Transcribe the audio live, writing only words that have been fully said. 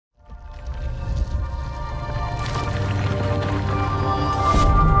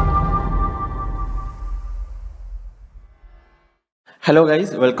Hello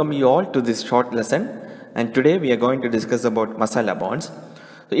guys, welcome you all to this short lesson, and today we are going to discuss about Masala Bonds.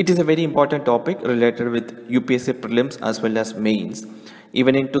 So it is a very important topic related with UPSC Prelims as well as mains.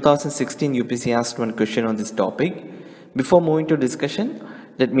 Even in 2016 UPSC asked one question on this topic. Before moving to discussion,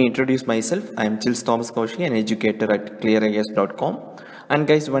 let me introduce myself. I am Chils Thomas Kaushi, an educator at ClearIAS.com. And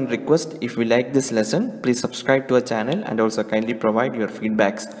guys, one request, if you like this lesson, please subscribe to our channel and also kindly provide your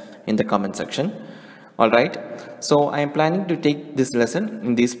feedbacks in the comment section. Alright, so I am planning to take this lesson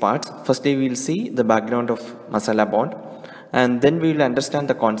in these parts. Firstly, we will see the background of Masala Bond, and then we will understand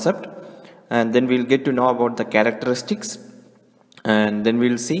the concept, and then we will get to know about the characteristics, and then we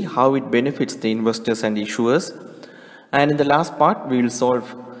will see how it benefits the investors and issuers, and in the last part we will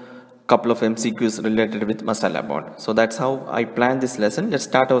solve a couple of MCQs related with Masala Bond. So that's how I plan this lesson. Let's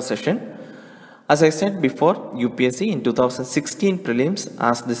start our session. As I said before, UPSC in 2016 prelims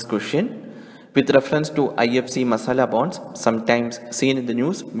asked this question with reference to IFC Masala Bonds, sometimes seen in the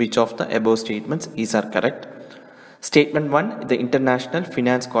news. Which of the above statements are correct? Statement 1, the International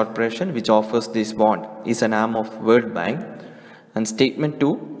Finance Corporation which offers this bond is an arm of World Bank. And statement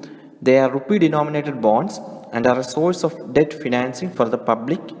 2, they are rupee-denominated bonds and are a source of debt financing for the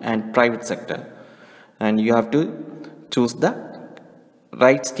public and private sector. And you have to choose the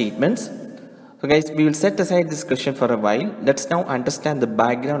right statements. So guys, we will set aside this question for a while. Let's now understand the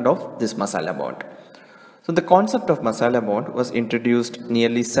background of this Masala Bond. So the concept of Masala Bond was introduced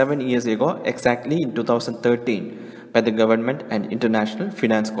nearly 7 years ago, exactly in 2013, by the government and International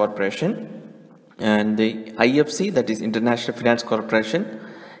Finance Corporation. And the IFC, that is International Finance Corporation,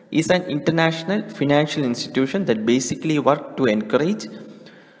 is an international financial institution that basically works to encourage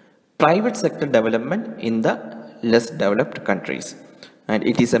private sector development in the less developed countries. And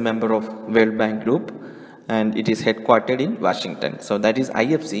it is a member of World Bank Group, and it is headquartered in Washington. So that is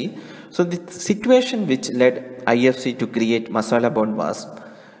IFC. So the situation which led IFC to create Masala Bond was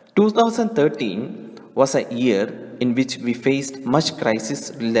 2013 was a year in which we faced much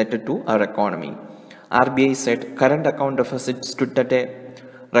crisis related to our economy. RBI said current account deficit stood at a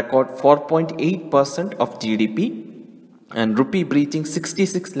record 4.8% of GDP, and rupee breaching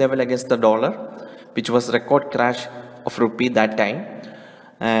 66 level against the dollar, which was record crash of rupee that time.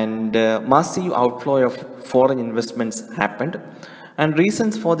 And massive outflow of foreign investments happened, and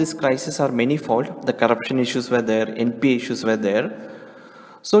reasons for this crisis are manifold. The corruption issues were there, NPA issues were there.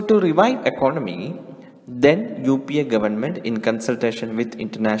 So to revive economy, then UPA government in consultation with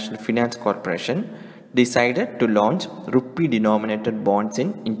International Finance Corporation decided to launch rupee denominated bonds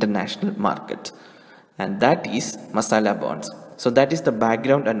in international markets, and that is Masala Bonds. So that is the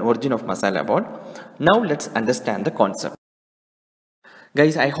background and origin of Masala Bond. Now let's understand the concept.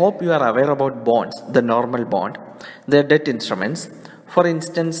 Guys, I hope you are aware about bonds, the normal bond. They are debt instruments. For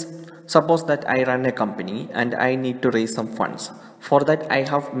instance, suppose that I run a company and I need to raise some funds. For that, I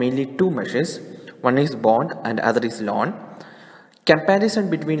have mainly two measures. One is bond and other is loan. Comparison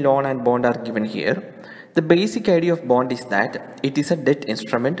between loan and bond are given here. The basic idea of bond is that it is a debt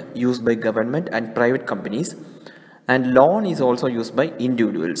instrument used by government and private companies, and loan is also used by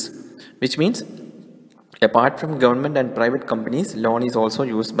individuals, which means apart from government and private companies, loan is also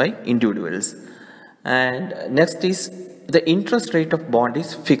used by individuals. And next is the interest rate of bond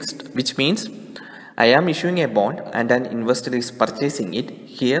is fixed, which means I am issuing a bond and an investor is purchasing it.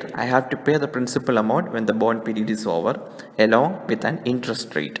 Here I have to pay the principal amount when the bond period is over, along with an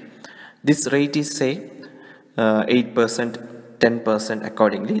interest rate. This rate is say 8%, 10%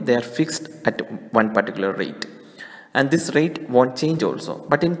 accordingly. They are fixed at one particular rate, and this rate won't change also.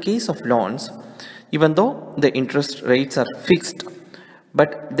 But in case of loans, even though the interest rates are fixed,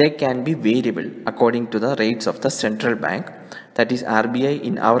 but they can be variable according to the rates of the central bank, that is RBI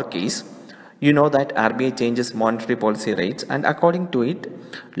in our case. You know that RBI changes monetary policy rates, and according to it,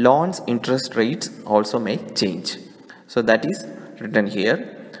 loans interest rates also may change. So that is written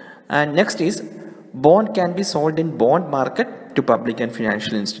here. And next is bond can be sold in bond market to public and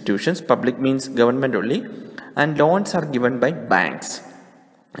financial institutions. Public means government only, and loans are given by banks.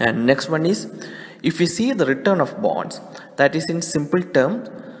 And next one is, if you see the return of bonds, that is in simple term,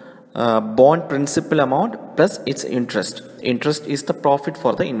 bond principal amount plus its interest. Interest is the profit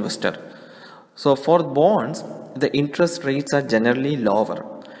for the investor. So for bonds, the interest rates are generally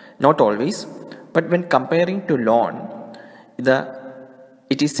lower. Not always, but when comparing to loan,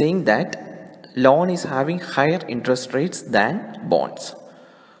 it is saying that loan is having higher interest rates than bonds.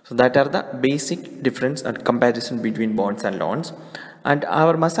 So that are the basic difference and comparison between bonds and loans. And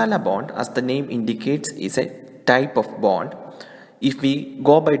our Masala Bond, as the name indicates, is a type of bond. If we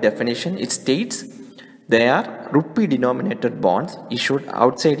go by definition, it states they are rupee denominated bonds issued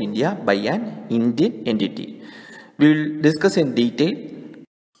outside India by an Indian entity, we will discuss in detail.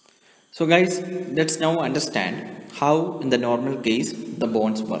 So guys, let's now understand how in the normal case the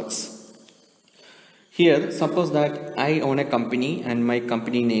bonds works. Here, suppose that I own a company and my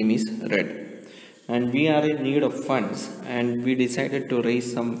company name is Red, and we are in need of funds and we decided to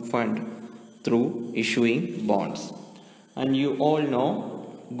raise some fund through issuing bonds. And you all know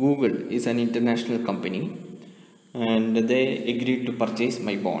Google is an international company and they agreed to purchase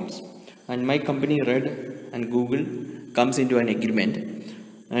my bonds. And my company Red and Google comes into an agreement,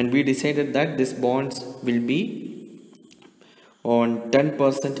 and we decided that these bonds will be on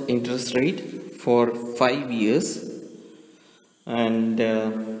 10% interest rate for 5 years, and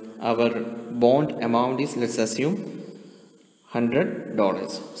our bond amount is, let's assume,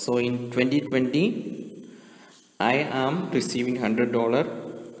 $100. So in 2020 I am receiving $100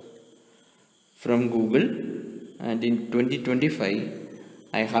 from Google, and in 2025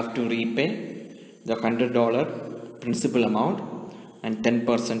 I have to repay the $100 principal amount and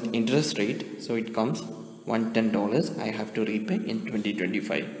 10% interest rate, so it comes $110 I have to repay in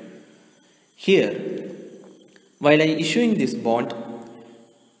 2025. Here, while I issuing this bond,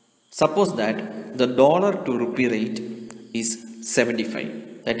 suppose that the dollar to rupee rate is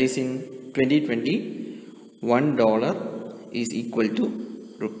 75. That is, in 2020, $1 is equal to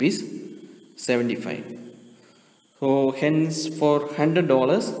rupees 75. So hence for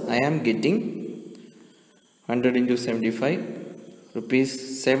 $100 I am getting 100 into 75,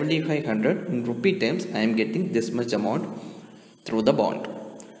 rupees 7500. In rupee terms I am getting this much amount through the bond.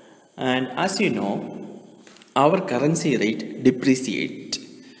 And as you know, our currency rate depreciates,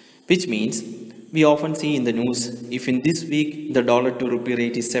 which means we often see in the news, if in this week the dollar to rupee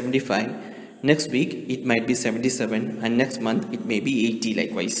rate is 75, next week it might be 77, and next month it may be 80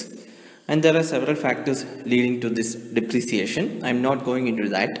 likewise. And there are several factors leading to this depreciation. I am not going into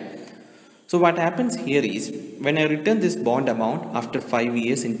that. So what happens here is, when I return this bond amount after 5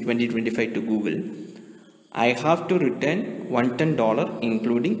 years in 2025 to Google, I have to return $110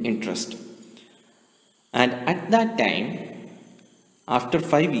 including interest. And at that time, after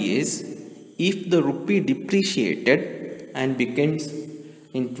 5 years, if the rupee depreciated and becomes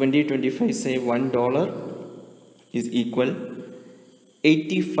in 2025, say $1 is equal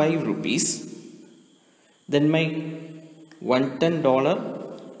 85 rupees, then my $110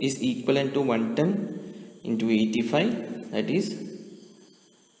 is equivalent to 110 into 85, that is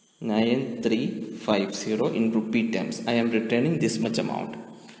 9350 in rupee terms. I am returning this much amount.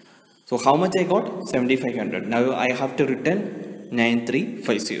 So how much I got? 7500. Now I have to return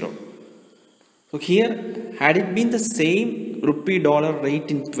 9350. So here, had it been the same rupee dollar rate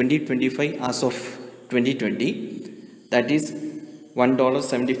in 2025 as of 2020, that is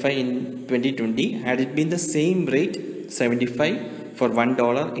 $1.75 in 2020, had it been the same rate 75 for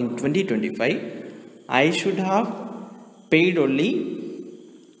 $1 in 2025, I should have paid only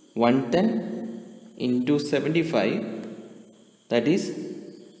 110 into 75, that is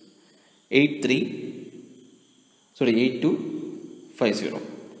 8250.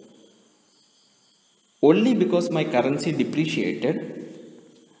 Only because my currency depreciated,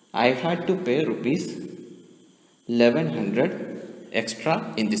 I had to pay rupees 1100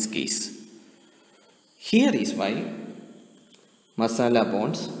 extra in this case. Here is why Masala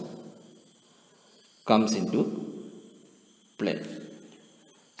Bonds comes into play.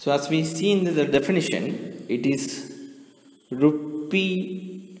 So as we see in the definition, it is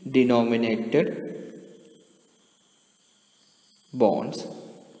rupee-denominated bonds.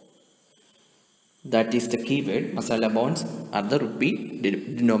 That is the keyword. Masala bonds are the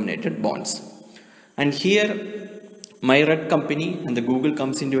rupee-denominated bonds. And here, my Red company and the Google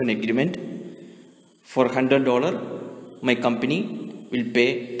comes into an agreement. For $100, my company will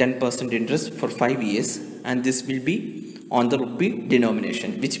pay 10% interest for 5 years, and this will be on the rupee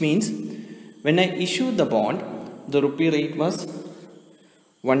denomination, which means when I issue the bond, the rupee rate was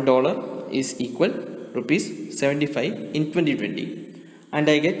 $1 is equal rupees 75 in 2020, and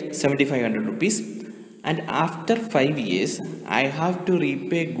I get 7500 rupees, and after 5 years I have to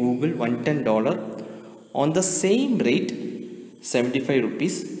repay Google $110 on the same rate, 75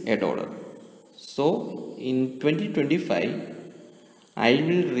 rupees a dollar. So in 2025 I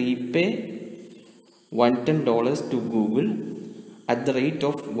will repay $110 to Google at the rate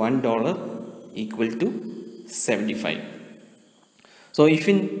of $1 equal to 75. So if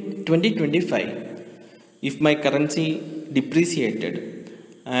in 2025, if my currency depreciated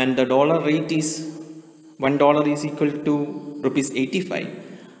and the dollar rate is $1 is equal to rupees 85,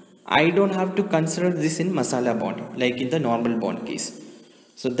 I don't have to consider this in Masala bond like in the normal bond case.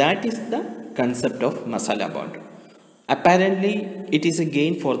 So that is the concept of Masala bond. Apparently it is a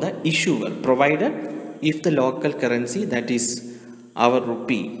gain for the issuer, provided if the local currency, that is our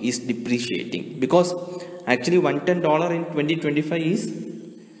rupee, is depreciating, because actually $110 in 2025 is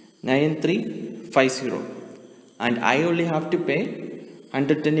 9350, and I only have to pay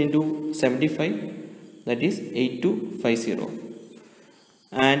 110 into 75, that is 8250.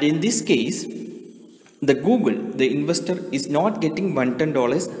 And in this case, the investor is not getting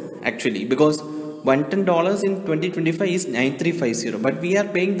 $110 actually, because $110 in 2025 is 9350, but we are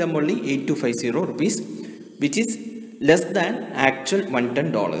paying them only 8250 rupees, which is less than actual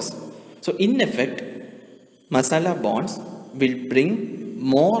 $110. So in effect, Masala bonds will bring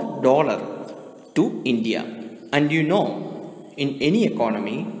more dollar to India. And you know, in any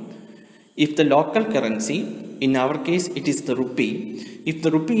economy, if the local currency, in our case it is the rupee, if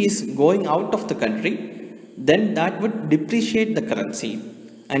the rupee is going out of the country, then that would depreciate the currency.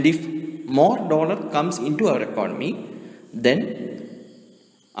 And if more dollar comes into our economy, then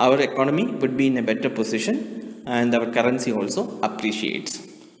our economy would be in a better position and our currency also appreciates.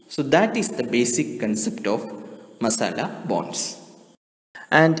 So that is the basic concept of Masala bonds.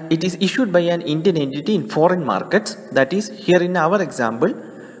 And it is issued by an Indian entity in foreign markets. That is, here in our example,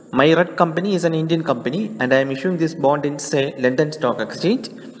 my red company is an Indian company and I am issuing this bond in, say, London Stock Exchange,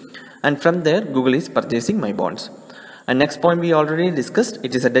 and from there Google is purchasing my bonds. And next point we already discussed,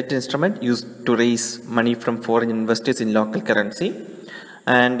 it is a debt instrument used to raise money from foreign investors in local currency,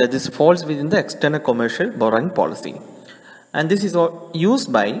 and this falls within the external commercial borrowing policy. And this is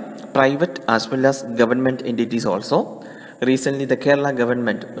used by private as well as government entities also. Recently the Kerala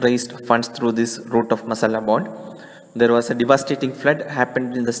government raised funds through this route of Masala bond. There was a devastating flood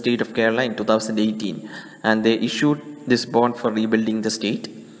happened in the state of Kerala in 2018, and they issued this bond for rebuilding the state.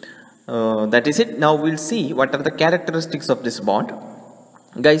 That is it. Now we'll see what are the characteristics of this bond.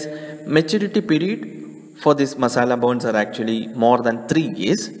 Guys, maturity period for these Masala bonds are actually more than 3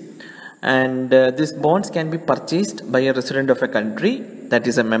 years, and these bonds can be purchased by a resident of a country that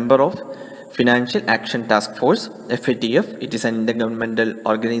is a member of Financial Action Task Force, FATF. It is an intergovernmental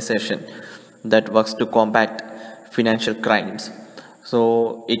organization that works to combat financial crimes.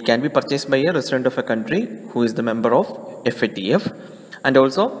 So it can be purchased by a resident of a country who is the member of FATF, and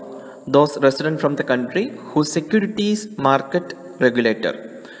also those resident from the country whose securities market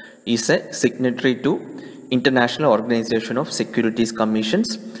regulator is a signatory to International Organization of Securities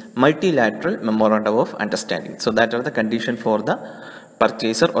Commission's multilateral memorandum of understanding. So that are the condition for the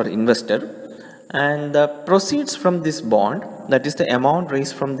purchaser or investor. And the proceeds from this bond, that is the amount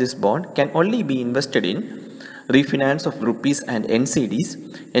raised from this bond, can only be invested in refinance of rupees and NCDs.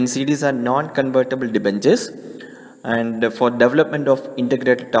 NCDs are non-convertible debentures, and for development of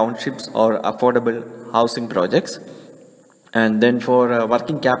integrated townships or affordable housing projects, and then for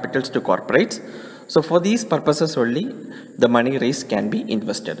working capitals to corporates. So for these purposes only the money raised can be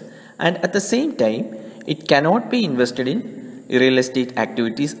invested, and at the same time it cannot be invested in real estate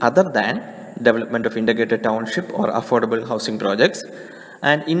activities other than development of integrated township or affordable housing projects.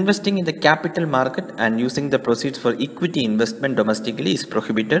 And investing in the capital market and using the proceeds for equity investment domestically is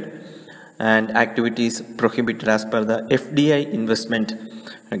prohibited, and activities prohibited as per the FDI investment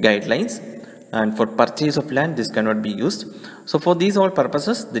guidelines. And for purchase of land, this cannot be used. So for these all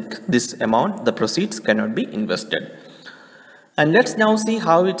purposes, this amount, the proceeds, cannot be invested. And let's now see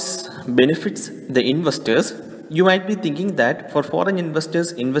how it benefits the investors. You might be thinking that for foreign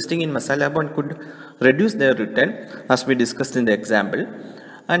investors, investing in Masala bond could reduce their return, as we discussed in the example.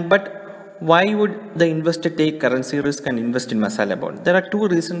 But why would the investor take currency risk and invest in Masala bond? There are two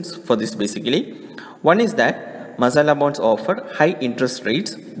reasons for this basically. One is that Masala bonds offer high interest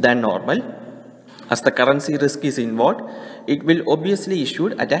rates than normal. As the currency risk is involved, it will obviously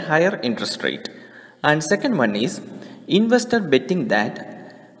issued at a higher interest rate. And second one is investor betting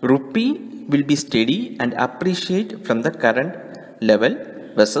that rupee will be steady and appreciate from the current level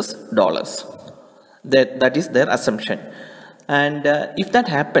versus dollars. That is their assumption. And if that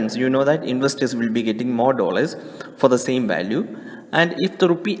happens, you know that investors will be getting more dollars for the same value. And if the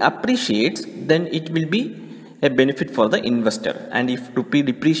rupee appreciates, then it will be a benefit for the investor. And if rupee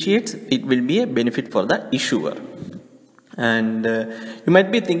depreciates, it will be a benefit for the issuer. And you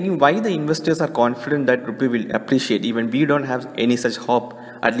might be thinking why the investors are confident that rupee will appreciate. Even we don't have any such hope,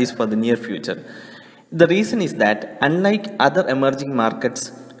 at least for the near future. The reason is that unlike other emerging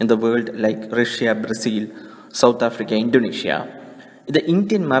markets in the world like Russia, Brazil, South Africa, Indonesia, the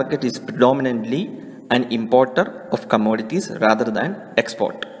Indian market is predominantly an importer of commodities rather than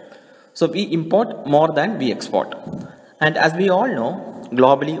export. So we import more than we export. And as we all know,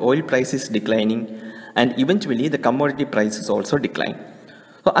 globally oil price is declining, and eventually the commodity prices also decline.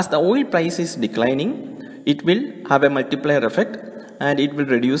 So as the oil price is declining, it will have a multiplier effect and it will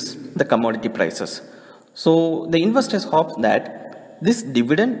reduce the commodity prices. So the investors hope that this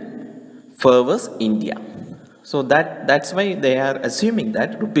dividend favors India. So that's why they are assuming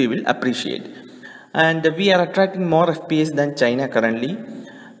that rupee will appreciate. And we are attracting more FPIs than China currently.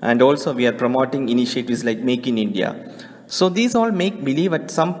 And also we are promoting initiatives like Make in India. So these all make believe at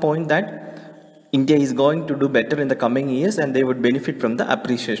some point that India is going to do better in the coming years and they would benefit from the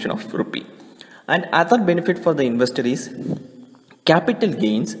appreciation of rupee. And other benefit for the investor is capital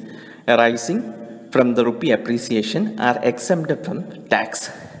gains arising from the rupee appreciation are exempted from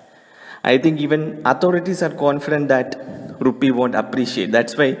tax. I think even authorities are confident that rupee won't appreciate.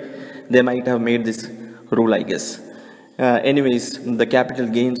 That's why they might have made this rule, I guess. Anyways, the capital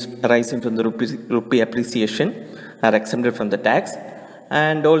gains arising from the rupee appreciation are exempted from the tax,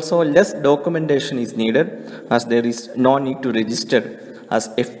 and also less documentation is needed as there is no need to register as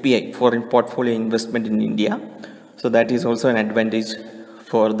FPI, foreign portfolio investment in India. So that is also an advantage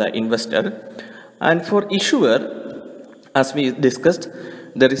for the investor. And for issuer, as we discussed,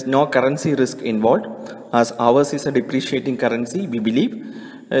 there is no currency risk involved. As ours is a depreciating currency, we believe,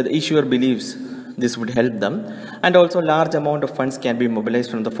 the issuer believes this would help them. And also large amount of funds can be mobilized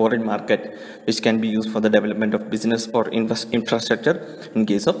from the foreign market, which can be used for the development of business or infrastructure in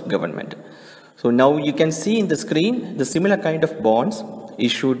case of government. So now you can see in the screen the similar kind of bonds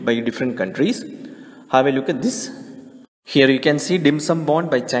issued by different countries. Have a look at this. Here you can see dim sum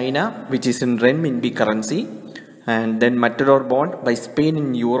bond by China, which is in renminbi currency, and then Matador bond by Spain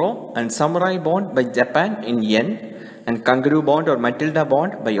in euro, and Samurai bond by Japan in yen, and Kangaroo bond or Matilda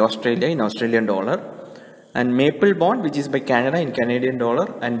bond by Australia in Australian dollar, and Maple bond, which is by Canada in Canadian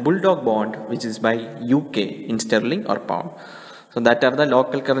dollar, and Bulldog bond, which is by UK in sterling or pound. So that are the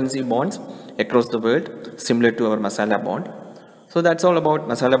local currency bonds across the world, similar to our Masala bond. So that's all about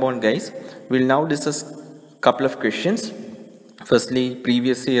Masala bond, guys. We'll now discuss couple of questions. Firstly,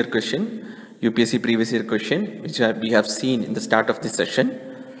 previous year question, UPSC previous year question, which we have seen in the start of this session.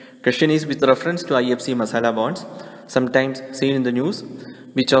 Question is with reference to IFC Masala bonds, sometimes seen in the news.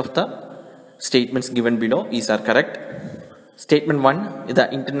 Which of the statements given below are correct? Statement 1,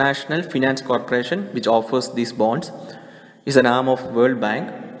 the International Finance Corporation, which offers these bonds, is an arm of World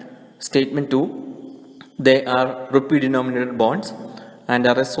Bank. Statement 2, they are rupee-denominated bonds and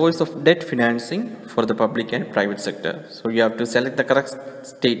are a source of debt financing for the public and private sector. So you have to select the correct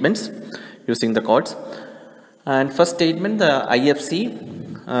statements using the codes. And first statement, the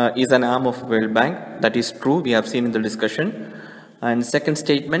IFC is an arm of World Bank. That is true, we have seen in the discussion. And second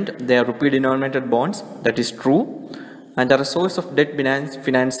statement, they are rupee-denominated bonds. That is true, and are a source of debt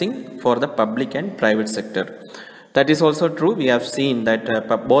financing for the public and private sector. That is also true. We have seen that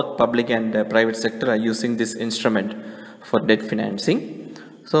both public and private sector are using this instrument for debt financing.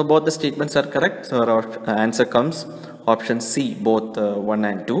 So both the statements are correct. So our answer comes option C, both 1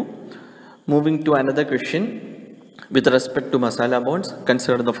 and 2. Moving to another question. With respect to Masala bonds,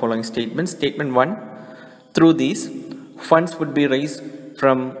 consider the following statements. Statement 1, through these, funds would be raised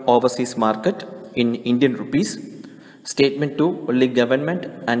from overseas market in Indian rupees. Statement 2, only government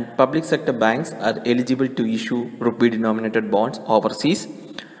and public sector banks are eligible to issue rupee-denominated bonds overseas.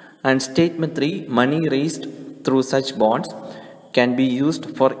 And statement 3, money raised through such bonds can be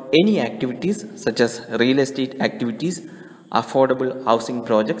used for any activities such as real estate activities, affordable housing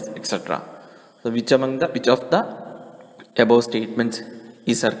projects, etc. So which of the above statements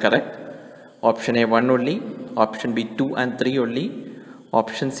are correct? Option A 1 only, option B 2 and 3 only,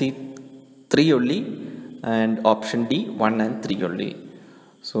 option C 3 only, and option D 1 and 3 only.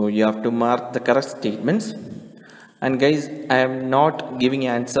 So you have to mark the correct statements. And guys, I am not giving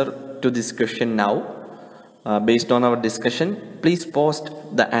an answer to this question now. Based on our discussion, please post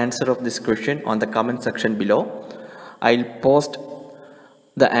the answer of this question on the comment section below. I'll post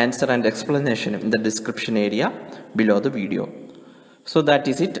the answer and explanation in the description area below the video. So that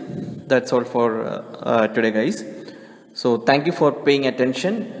is it. That's all for today, guys. So thank you for paying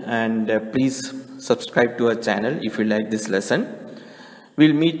attention, and please subscribe to our channel if you like this lesson.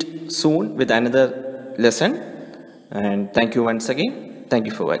 We'll meet soon with another lesson, and thank you once again. Thank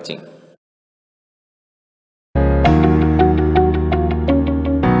you for watching.